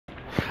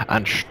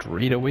And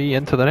straight away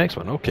into the next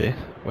one. Okay,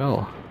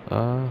 well,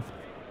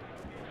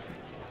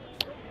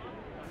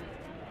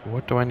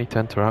 what do I need to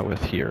interact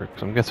with here?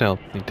 Because I'm guessing I'll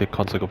need to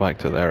constantly go back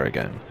to there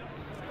again.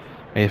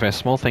 And if I have a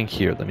small thing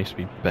here, that needs to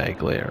be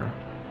big layer.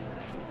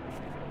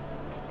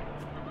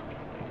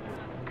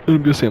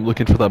 I'm guessing I'm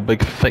looking for that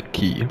big thick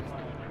key.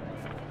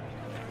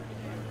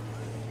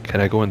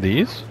 Can I go in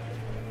these?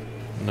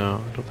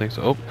 No, I don't think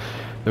so. Oh,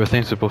 there were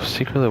things we both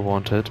secretly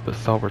wanted, but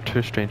thought were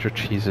too strange or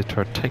cheesy to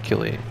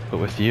articulate. But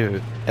with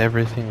you,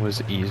 everything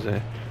was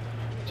easy.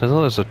 So I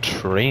thought there's a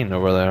train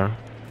over there.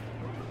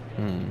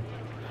 So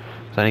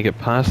I need to get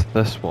past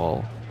this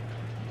wall.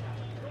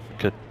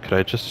 Could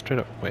I just straight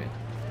up... Wait.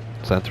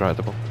 Is that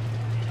interactable?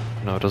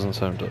 No, it doesn't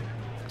sound it.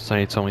 So I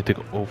need something to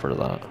go over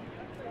that.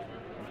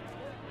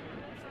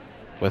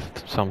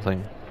 With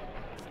something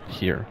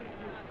here.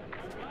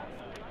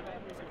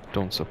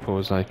 Don't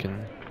suppose I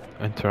can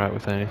interact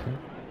with anything.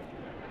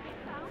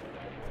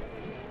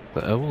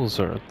 The owls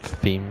are a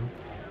theme.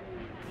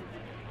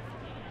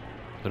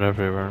 They're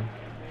everywhere.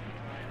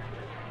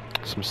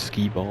 Some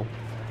skee ball.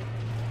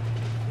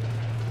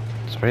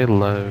 It's very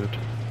loud.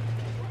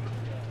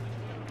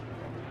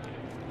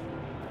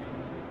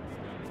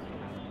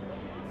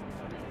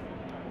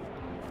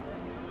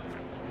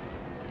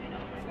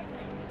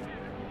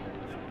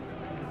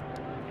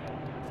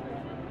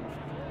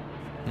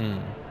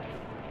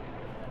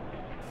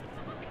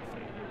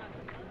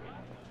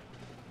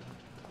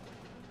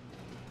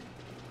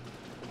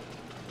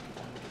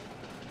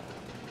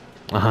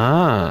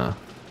 Aha!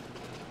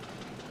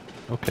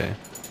 Okay.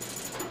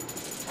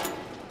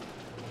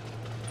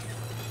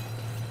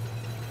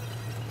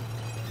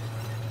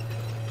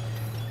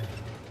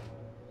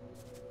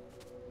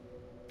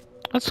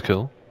 That's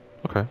cool.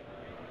 Okay.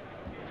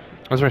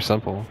 That's very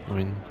simple. I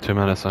mean, 2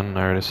 minutes in,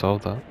 I already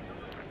solved that.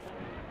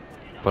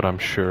 But I'm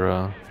sure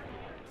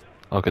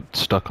I'll get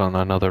stuck on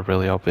another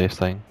really obvious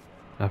thing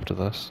after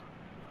this.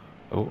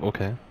 Oh,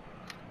 okay.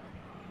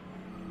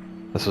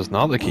 This is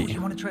not the key. Ooh,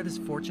 you want to try this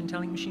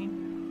fortune-telling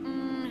machine?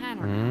 I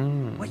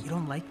don't know. What, you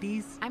don't like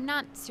these? I'm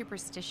not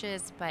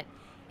superstitious, but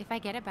if I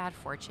get a bad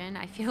fortune,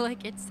 I feel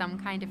like it's some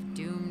kind of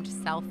doomed,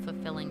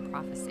 self-fulfilling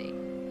prophecy.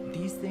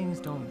 These things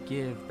don't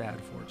give bad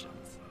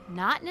fortunes.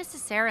 Not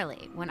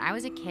necessarily. When I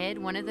was a kid,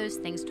 one of those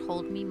things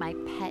told me my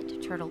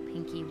pet turtle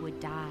Pinky would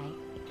die.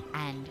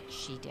 And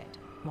she did.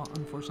 Well,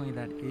 unfortunately,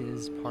 that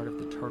is part of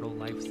the turtle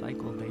life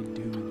cycle. They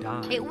do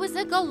die. It was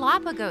a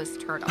Galapagos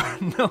turtle.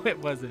 No, it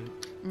wasn't.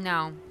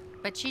 No,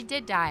 but she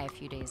did die a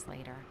few days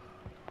later.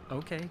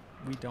 Okay,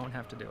 we don't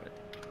have to do it.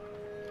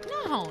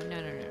 No.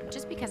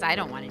 Just because I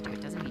don't want to do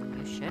it doesn't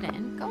mean you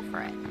shouldn't. Go for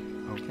it.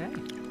 Okay.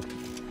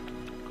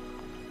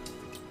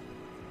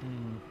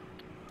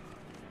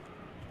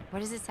 What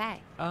does it say?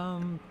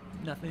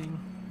 Nothing.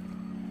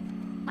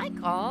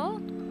 Michael?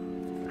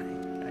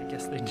 I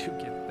guess they do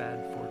give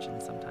bad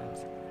fortune sometimes.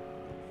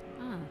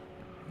 Huh.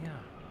 Yeah,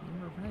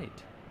 you were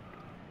right.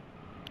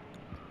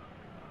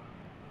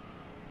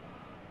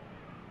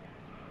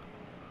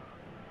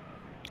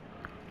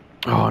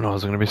 Oh no,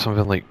 is it gonna be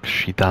something like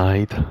she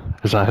died?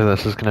 Is that how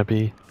this is gonna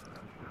be?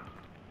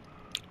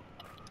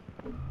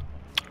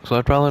 So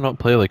I'd probably not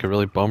play like a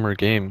really bummer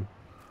game.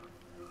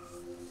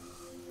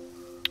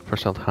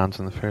 First held hands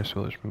in the Ferris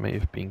wheel, which may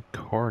have been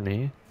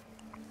corny.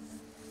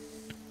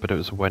 But it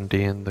was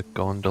windy and the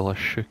gondola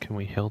shook and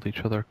we held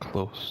each other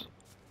close.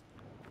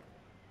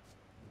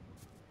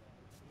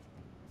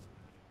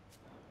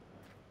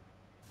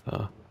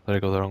 Did I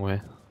go the wrong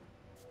way?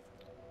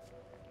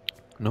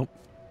 Nope.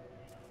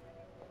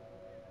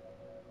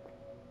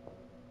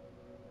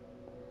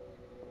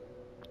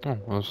 Oh,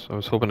 I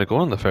was hoping to go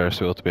on the Ferris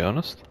wheel, to be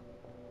honest.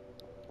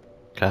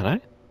 Can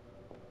I?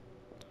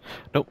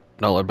 Nope,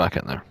 not allowed back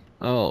in there.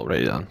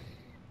 Alrighty then.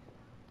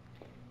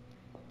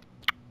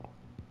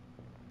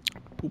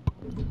 Boop.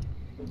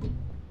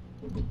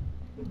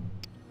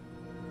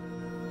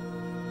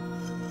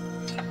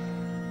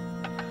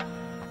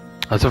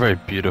 That's a very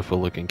beautiful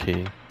looking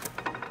key.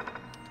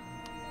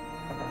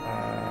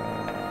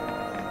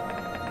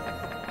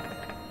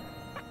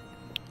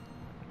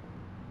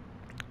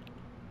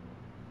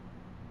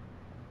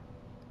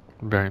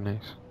 Very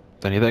nice.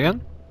 Do I need that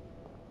again?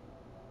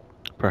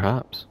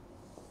 Perhaps.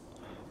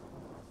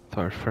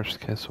 Thought our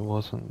first kiss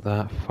wasn't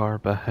that far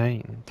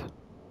behind.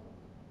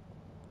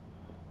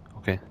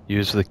 Okay,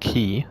 use the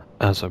key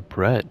as a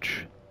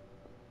bridge.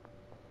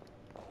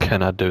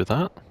 Can I do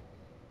that?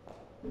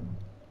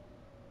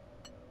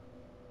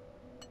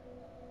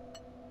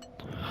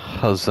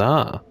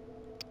 Huzzah!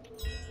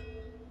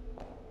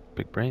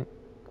 Big brain.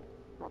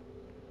 I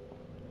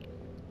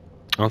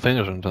don't think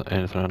there's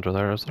anything under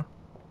there, is there?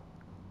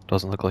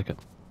 Doesn't look like it.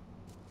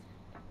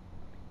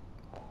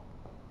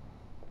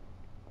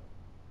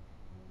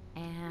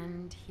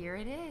 And here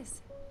it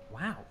is.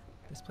 Wow,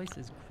 this place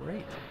is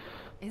great.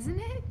 Isn't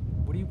it?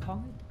 What do you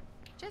call it?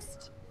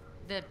 Just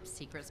the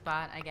secret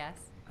spot, I guess.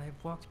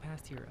 I've walked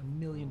past here a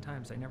million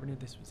times. I never knew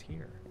this was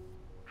here.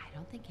 I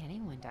don't think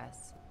anyone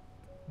does.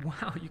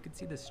 Wow, you can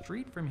see the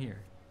street from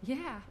here.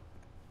 Yeah.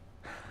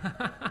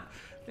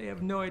 They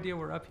have no idea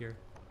we're up here.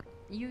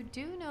 You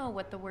do know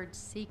what the word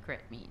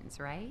secret means,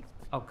 right?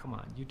 Oh, come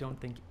on. You don't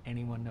think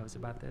anyone knows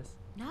about this?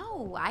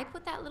 No, I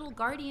put that little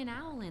guardian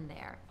owl in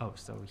there. Oh,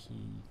 so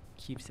he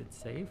keeps it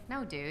safe?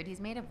 No, dude, he's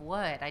made of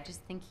wood. I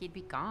just think he'd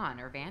be gone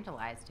or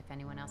vandalized if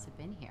anyone else had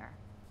been here.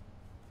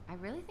 I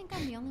really think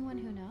I'm the only one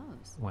who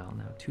knows. Well,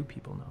 now 2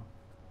 people know.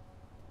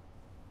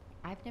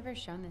 I've never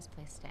shown this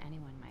place to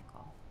anyone,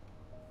 Michael.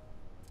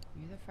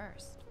 You're the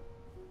first.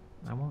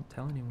 I won't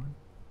tell anyone.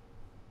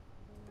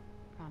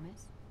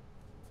 Promise?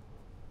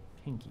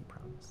 Pinky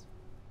promise.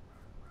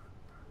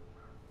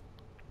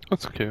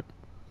 That's cute.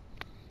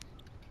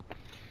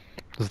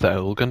 Is the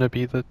owl gonna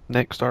be the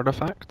next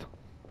artifact?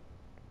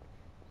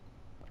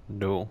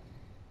 No.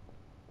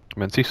 I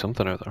mean, see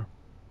something out there.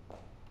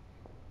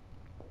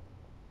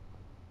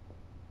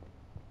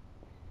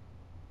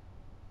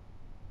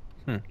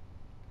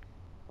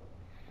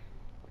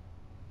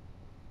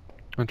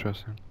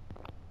 Interesting.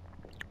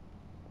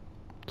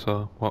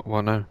 So,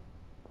 what now?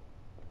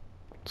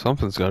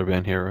 Something's gotta be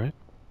in here, right?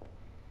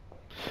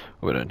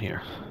 What in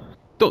here?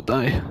 Don't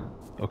die!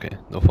 Okay,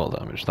 no fall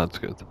damage, that's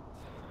good.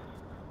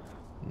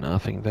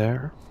 Nothing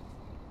there.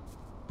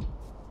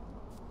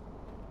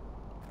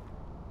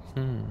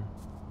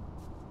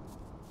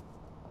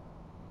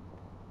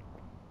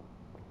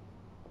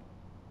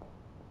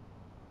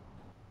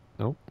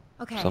 Nope.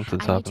 Okay,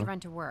 Something's I need to happening. run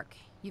to work.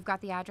 You've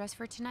got the address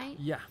for tonight?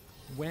 Yeah.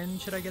 When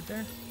should I get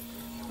there?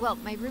 Well,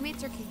 my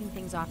roommates are kicking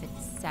things off at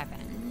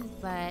 7,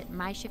 but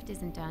my shift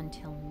isn't done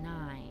till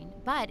 9.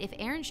 But if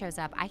Aaron shows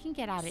up, I can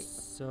get out at...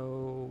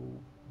 So,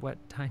 what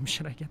time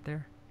should I get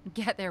there?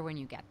 Get there when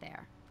you get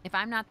there. If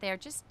I'm not there,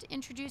 just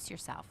introduce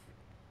yourself.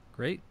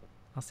 Great.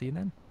 I'll see you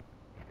then.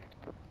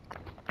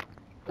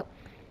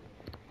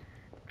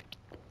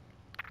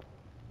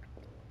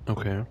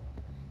 Okay.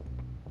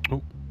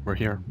 Oh, we're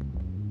here.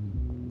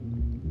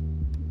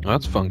 Oh,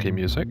 that's funky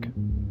music.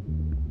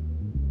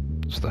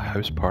 It's the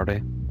house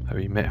party. How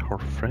we met her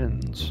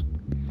friends.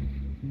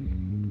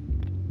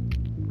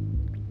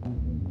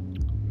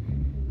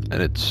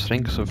 And it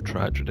stinks of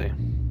tragedy.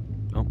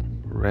 Oh,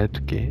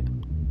 red gate.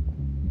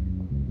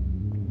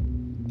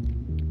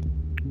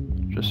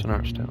 Just an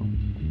art style.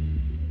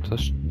 Is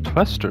this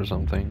twist or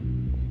something?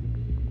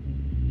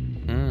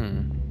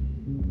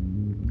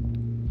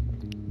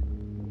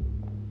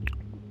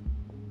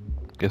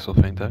 Guess we'll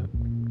find out.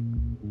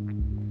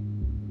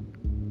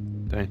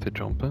 Do I need to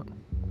jump it?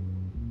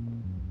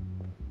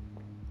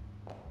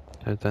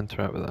 How to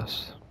interact with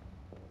this?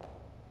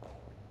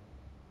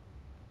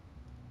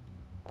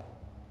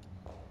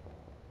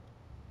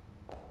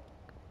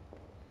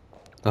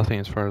 Nothing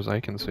as far as I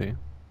can see.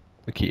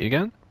 The key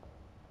again?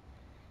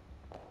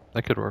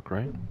 That could work,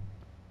 right?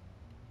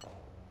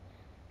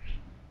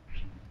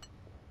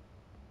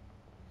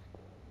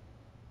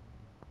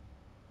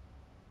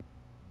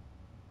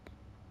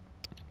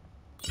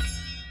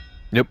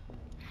 Yep.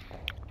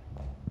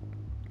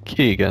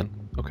 Key again.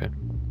 Okay.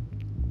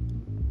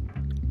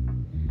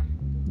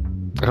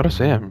 I gotta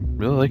say, I'm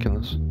really liking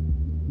this.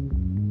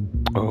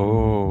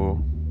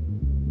 Oh.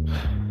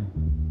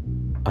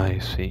 I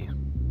see.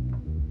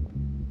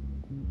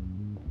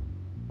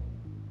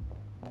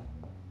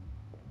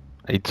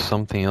 I need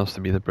something else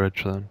to be the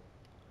bridge then.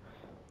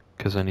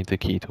 Because I need the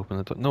key to open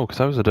the door. No, because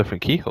that was a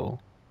different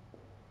keyhole.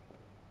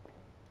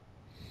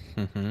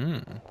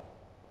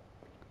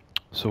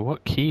 So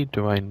what key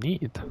do I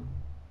need?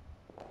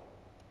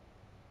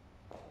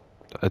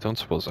 I don't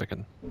suppose I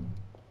can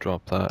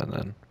drop that and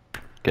then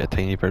get a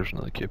tiny version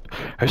of the cube.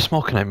 How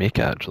small can I make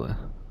it actually?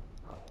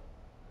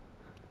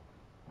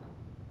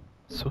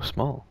 So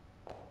small.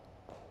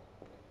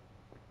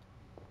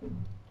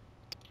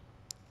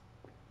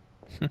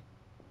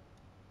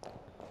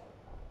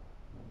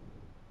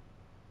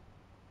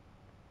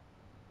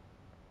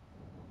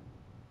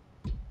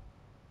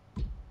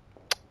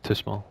 Too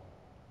small.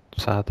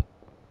 Sad.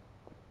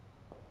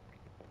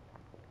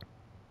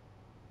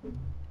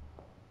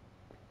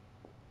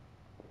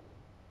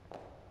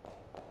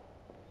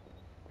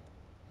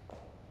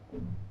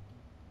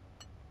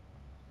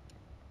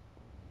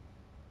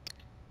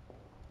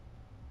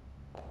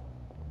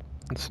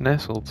 It's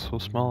nestled so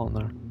small in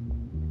there.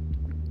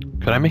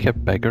 Could I make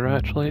it bigger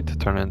actually to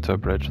turn it into a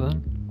bridge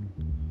then?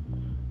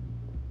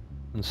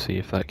 And see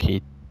if that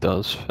key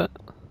does fit?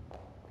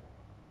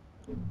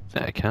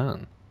 Yeah, I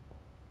can.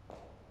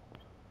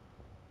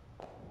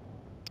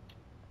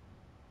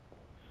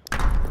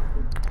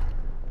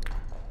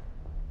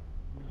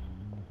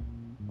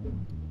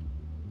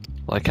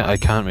 Well, I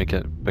can't make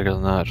it bigger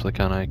than that actually,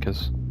 can I?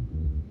 Because...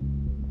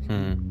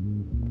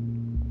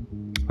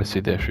 I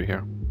see the issue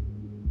here.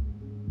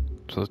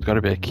 So there's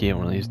gotta be a key on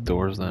one of these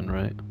doors then,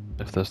 right?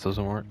 If this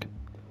doesn't work.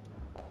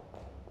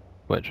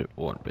 Which it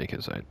won't be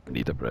because I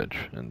need a bridge,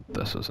 and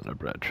this isn't a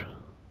bridge.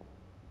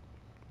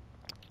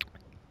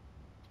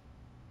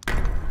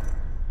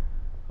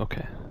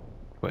 Okay.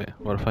 Wait,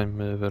 what if I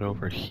move it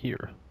over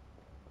here?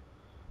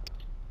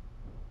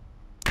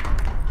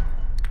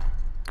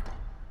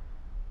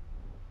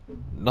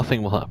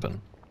 Nothing will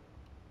happen.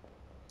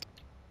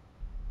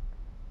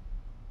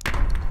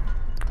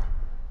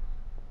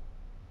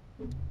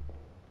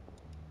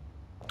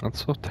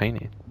 That's so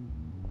tiny.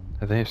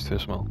 I think it's too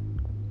small.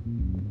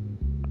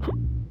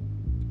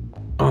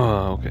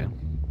 Oh, okay.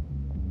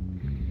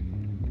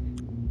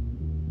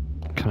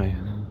 Can I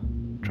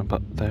jump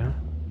up there?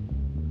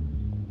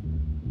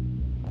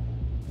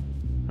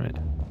 Right,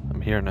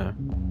 I'm here now.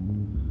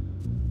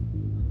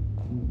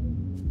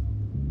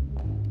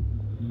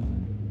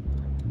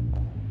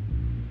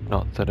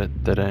 Not that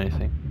it did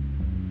anything.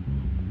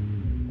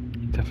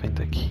 Need to find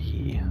the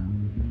key.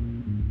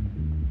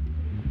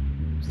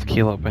 Is the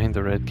key locked behind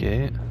the red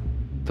gate?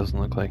 Doesn't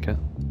look like it.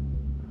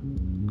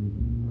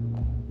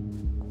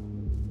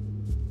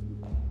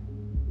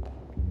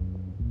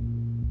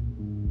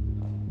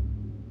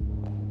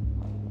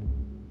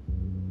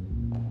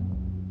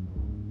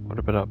 What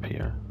about up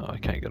here? Oh, I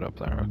can't get up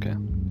there, okay.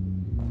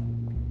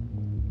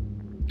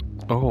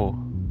 Oh!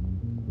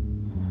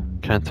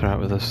 Can I interact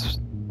with this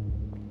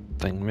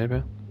thing,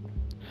 maybe?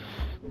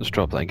 Let's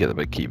drop that and get the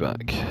big key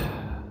back.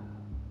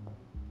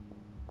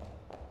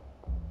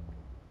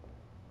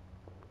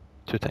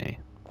 Too tiny.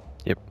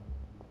 Yep.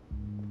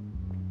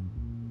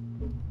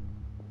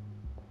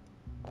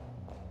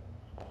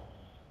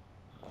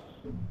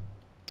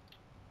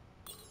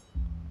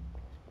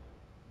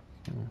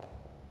 Hmm.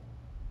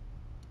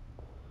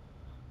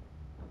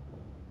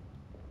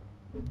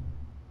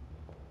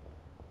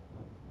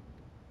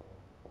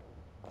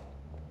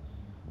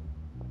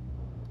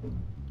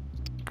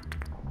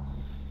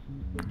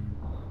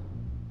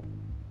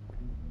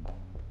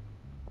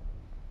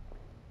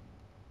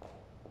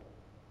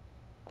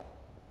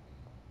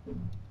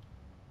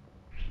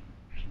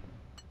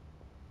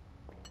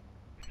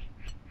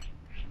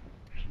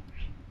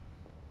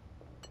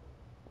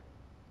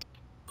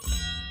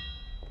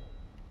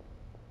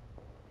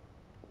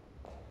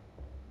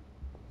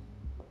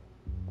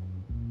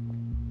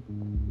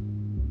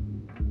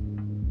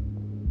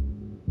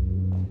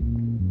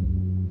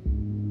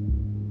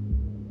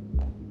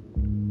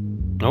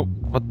 Oh,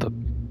 what the?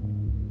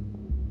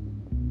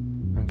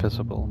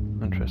 Invisible.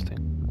 Interesting.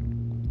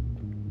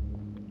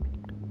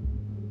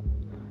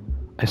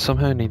 I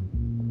somehow need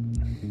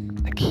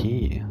a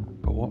key,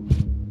 but what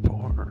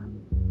for?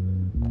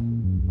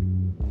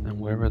 And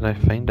where would I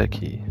find a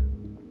key?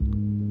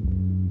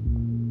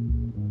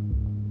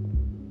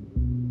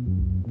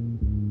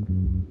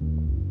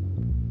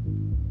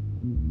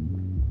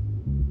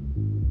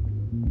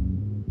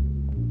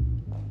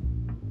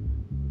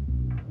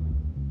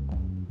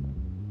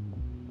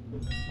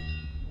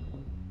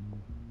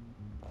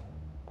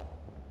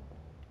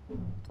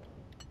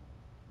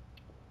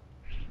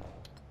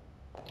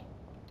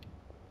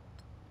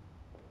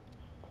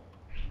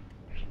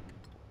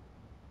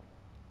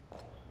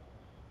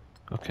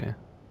 Okay.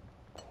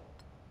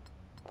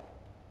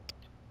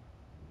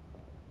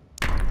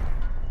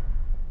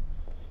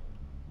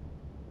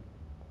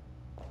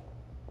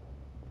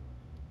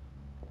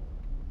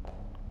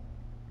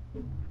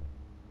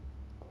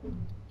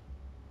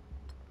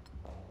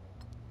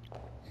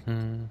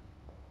 Hmm.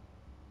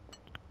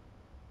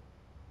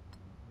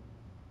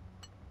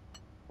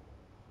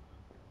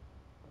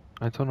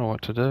 I don't know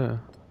what to do.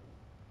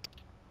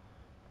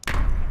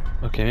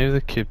 Okay, maybe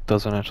the cube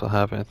doesn't actually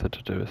have anything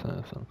to do with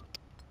anything.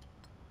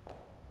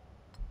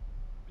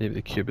 Maybe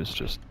the cube is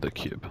just the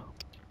cube.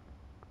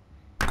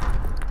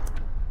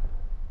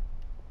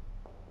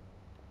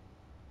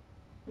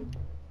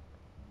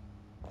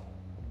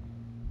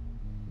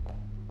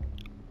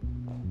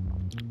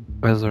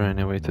 Is there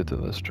any way to do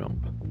this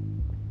jump?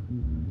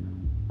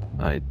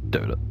 I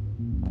doubt it.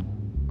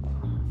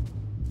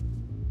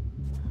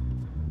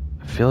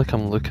 I feel like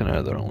I'm looking at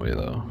it the wrong way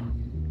though.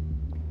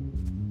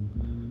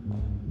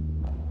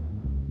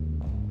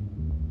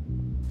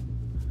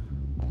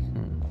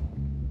 Hmm.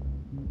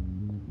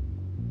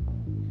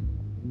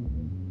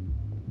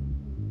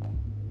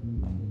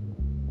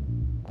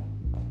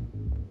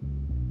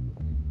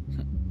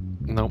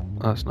 Nope,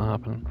 that's not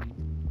happening.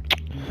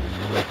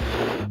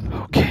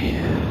 Okay.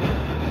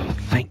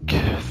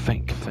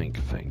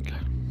 Think.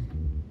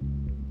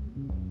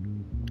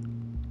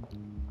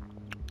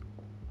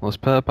 Let's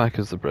put it back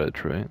as the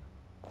bridge, right?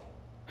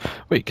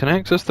 Wait, can I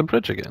access the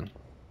bridge again?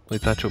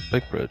 Like the actual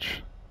big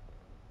bridge?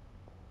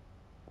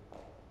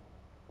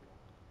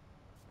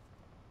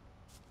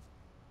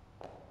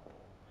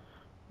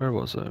 Where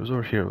was it? It was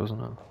over here,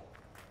 wasn't it?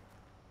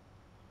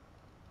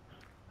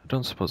 I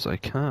don't suppose I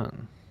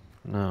can.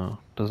 No,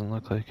 doesn't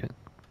look like it.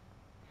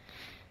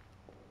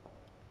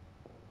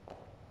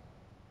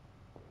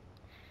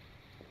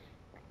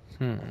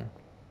 Hmm.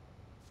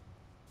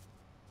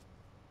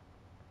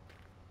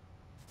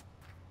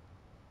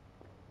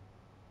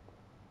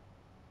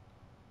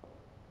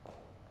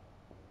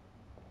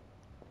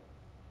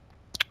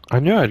 I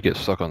knew I'd get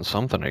stuck on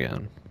something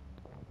again.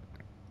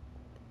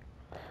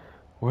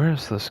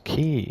 Where's this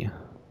key?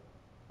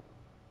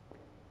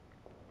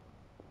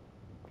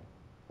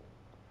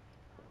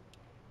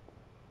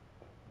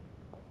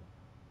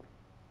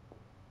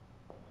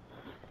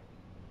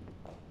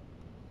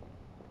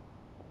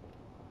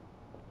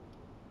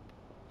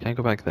 Can I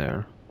go back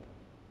there?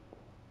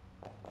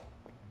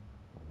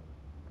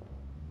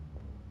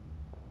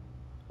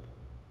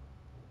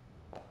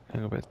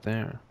 Hang about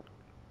there.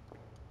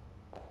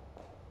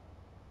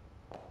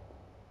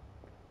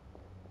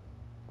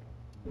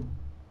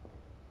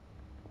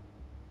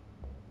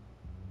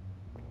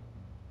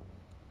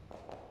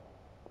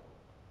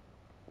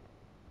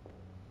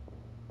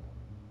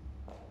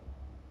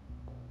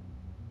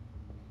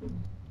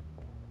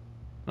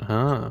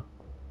 Uh-huh.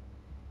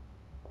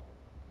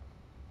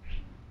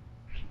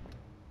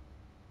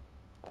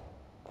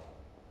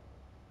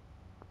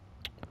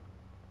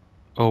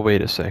 Oh,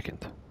 wait a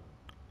second.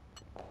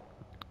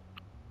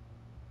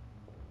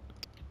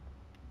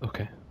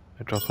 Okay,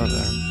 I drop that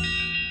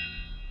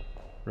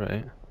there.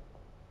 Right.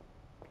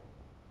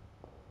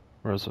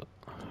 Where is it?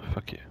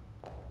 Fuck you.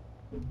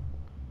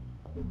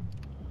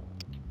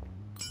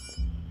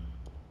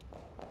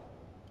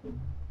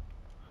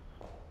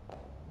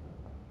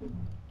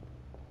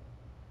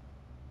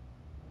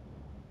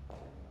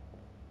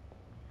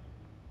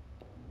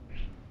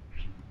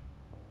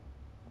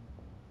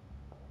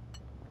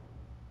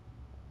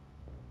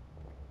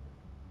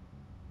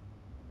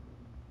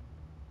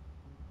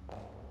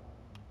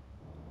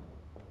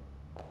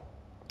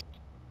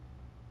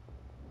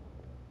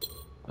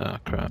 Ah,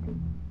 crap.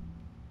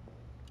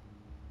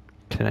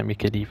 Can I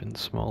make it even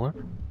smaller?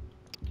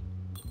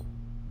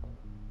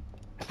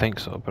 I think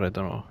so, but I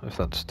don't know if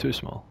that's too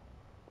small.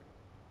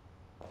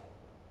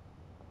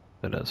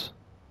 It is.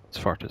 It's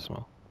far too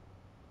small.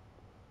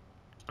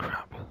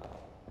 Crap.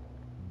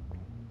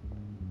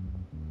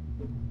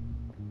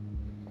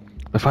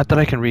 The fact that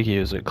I can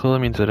reuse it clearly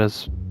means it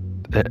is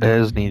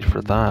need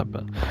for that,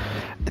 but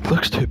it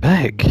looks too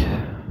big.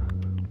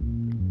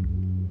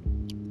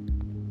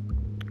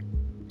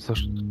 So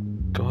there's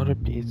gotta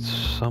be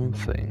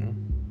something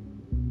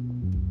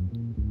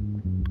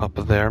up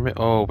there.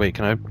 Oh wait,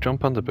 can I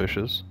jump on the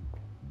bushes?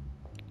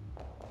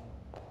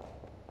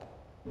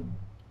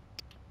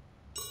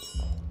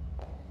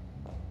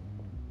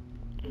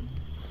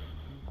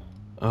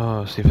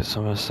 Oh, see if it's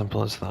something as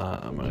simple as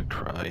that. I'm gonna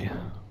cry.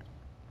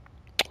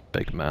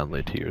 Big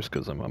manly tears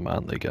because I'm a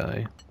manly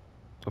guy.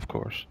 Of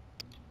course.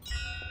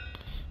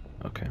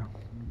 Okay.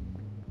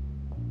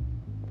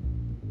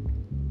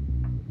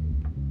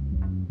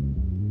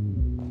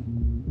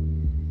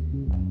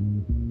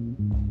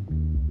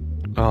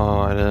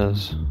 Oh, it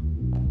is.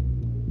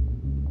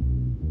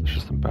 It's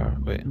just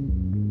embarrassing. Wait.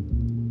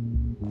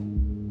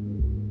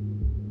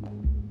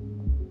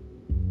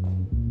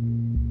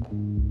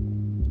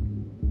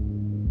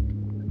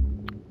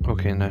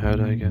 Okay, now how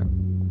do I get...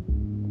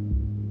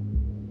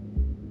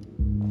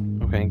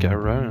 Okay, I can get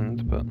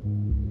around, but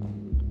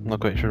I'm not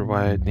quite sure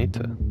why I'd need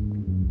to.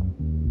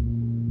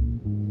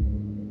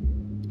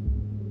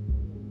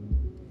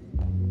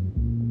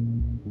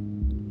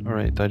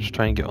 Alright, did I just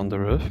try and get on the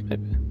roof,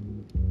 maybe?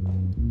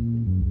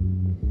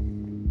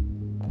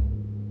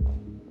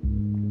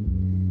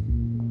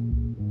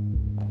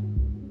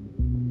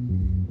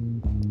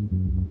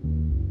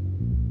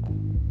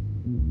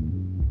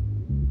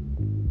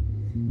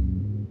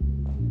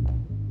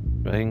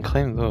 But I can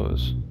climb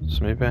those,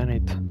 so maybe I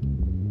need...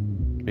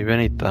 Maybe I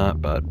need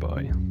that bad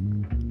boy.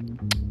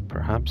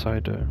 Perhaps I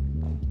do.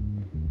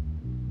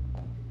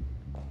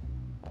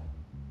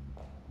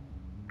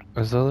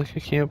 Is there like a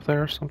key up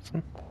there or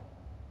something?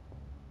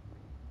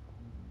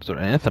 Is there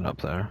anything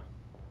up there?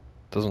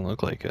 Doesn't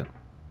look like it.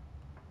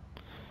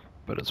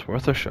 But it's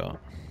worth a shot.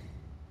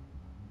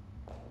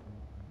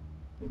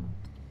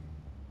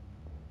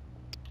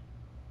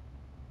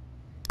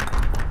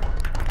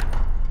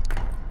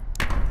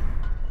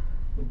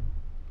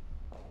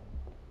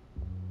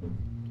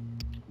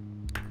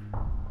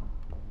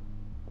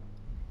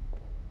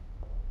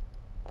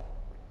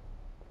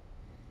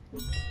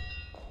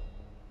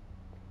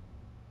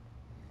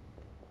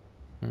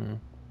 Hmm.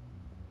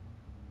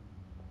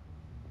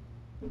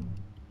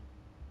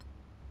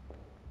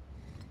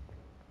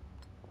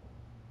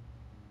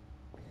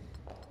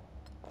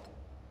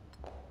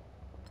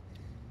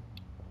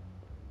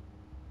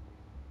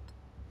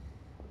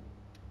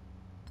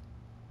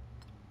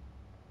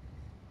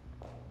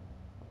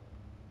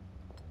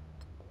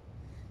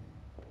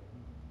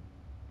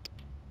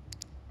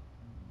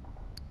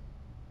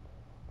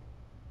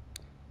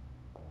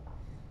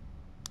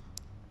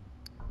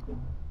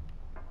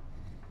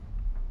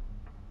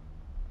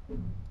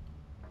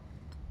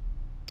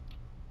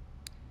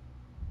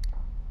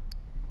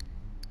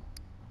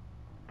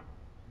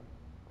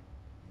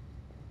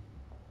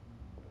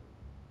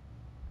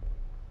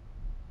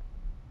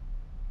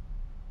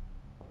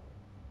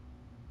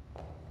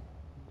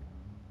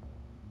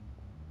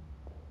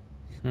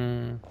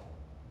 Hmm.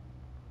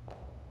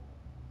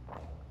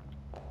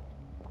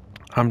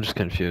 I'm just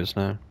confused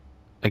now.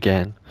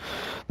 Again.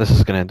 This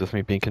is gonna end with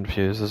me being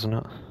confused, isn't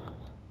it?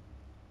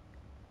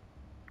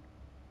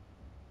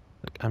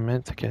 Like, I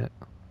meant to get...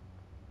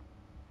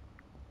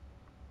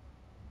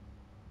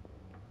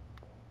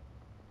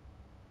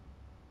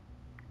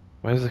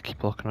 Why does it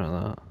keep looking at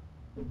that?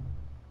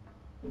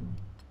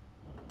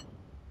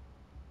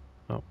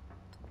 Oh.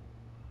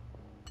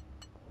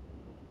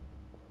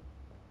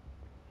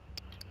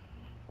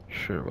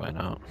 Sure, why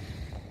not?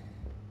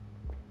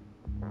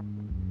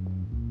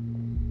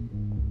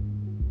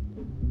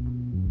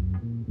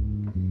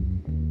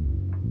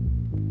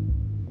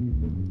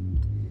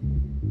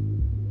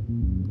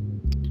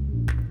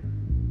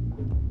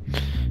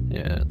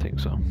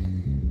 so.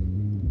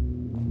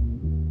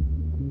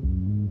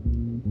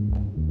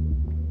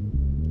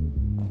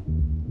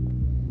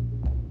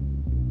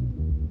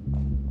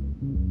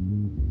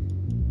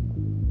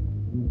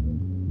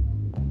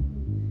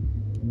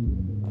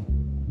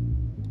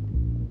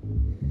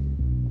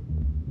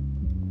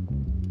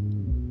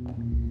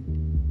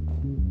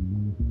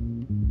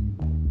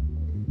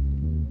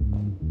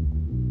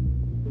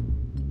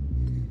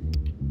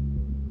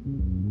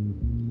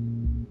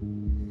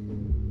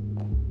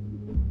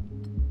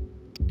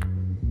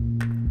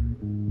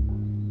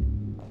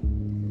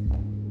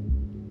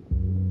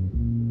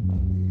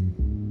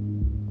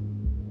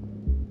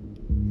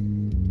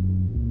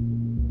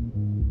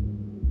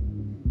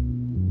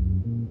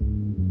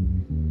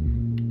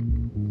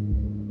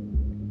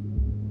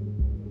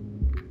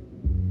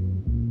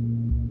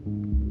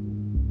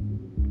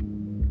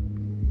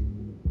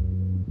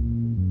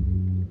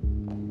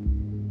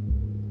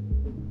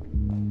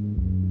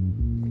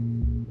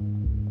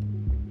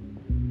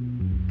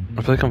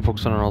 I feel like I'm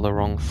focusing on all the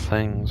wrong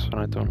things, and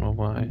I don't know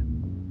why.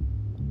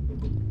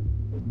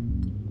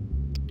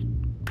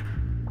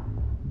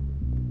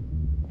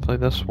 I feel like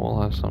this wall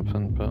has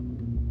something, but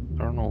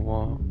I don't know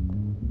what.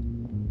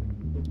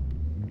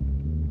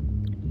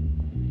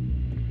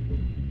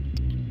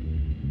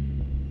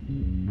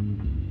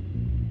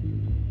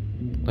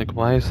 Like,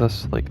 why is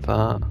this like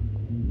that?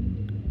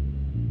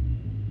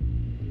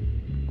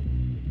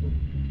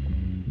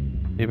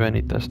 Maybe I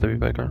need this to be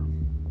bigger.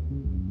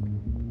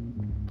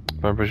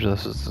 But I'm pretty sure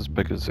this is as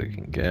big as it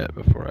can get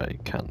before I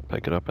can't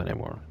pick it up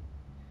anymore.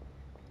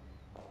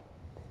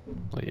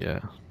 But yeah,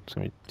 it's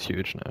gonna be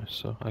huge now,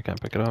 so I can't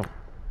pick it up.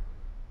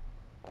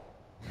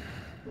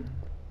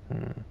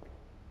 Hmm.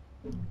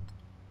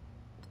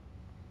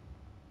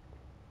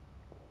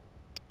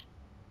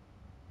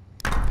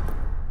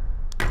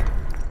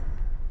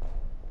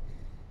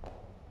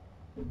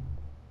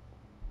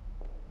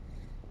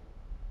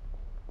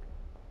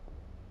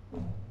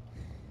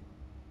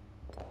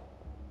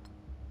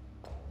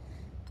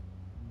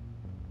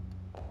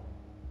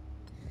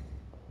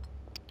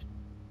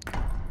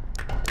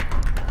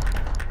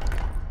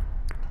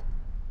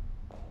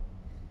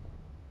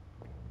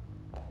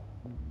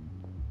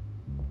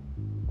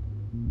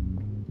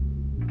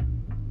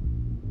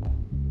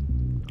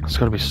 It's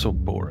gonna be so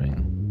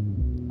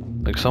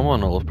boring. Like,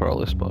 someone will have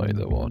probably spotted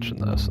they're watching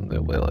this and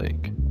they'll be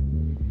like,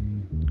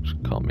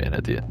 just call me an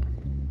idiot.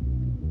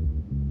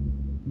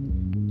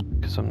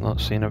 Because I'm not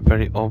seeing a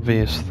very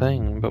obvious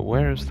thing, but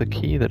where is the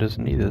key that is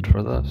needed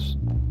for this?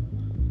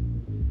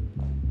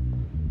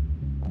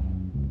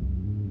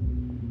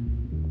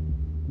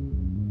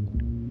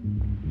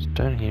 It's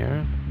down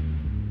here.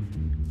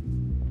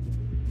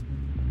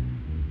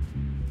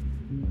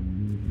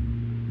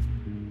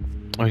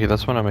 Okay,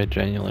 that's one I might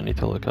genuinely need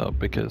to look up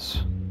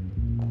because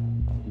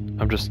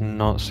I'm just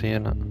not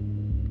seeing it.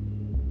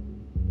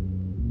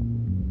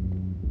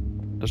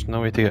 There's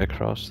no way to get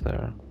across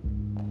there.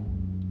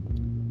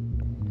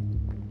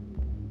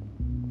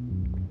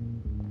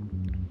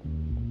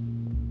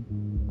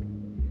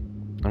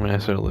 I mean, I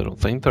certainly don't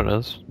think there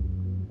is.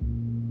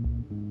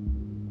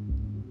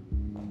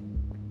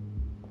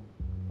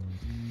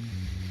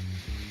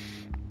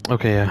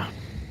 Okay, yeah.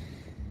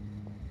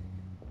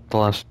 The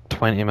last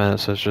 20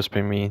 minutes has just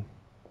been me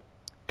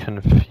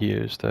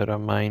confused out of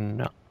my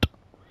nut.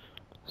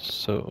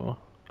 So,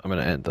 I'm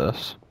gonna end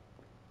this.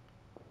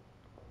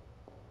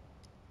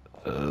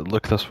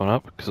 Look this one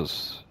up, because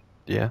it's,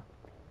 yeah.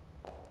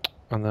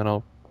 And then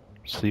I'll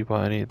see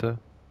what I need to.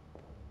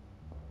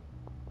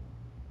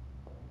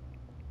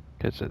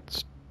 Because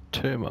it's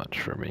too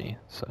much for me,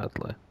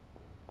 sadly.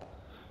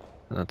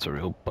 And that's a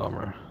real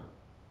bummer.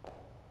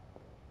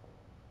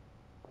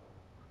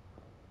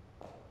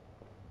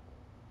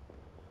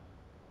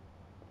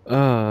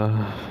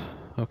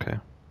 Okay.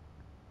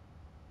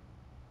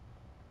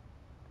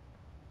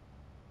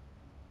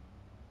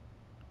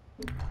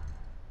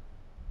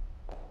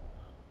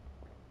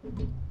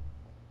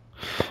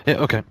 Yeah,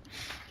 okay.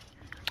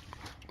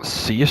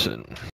 See you soon.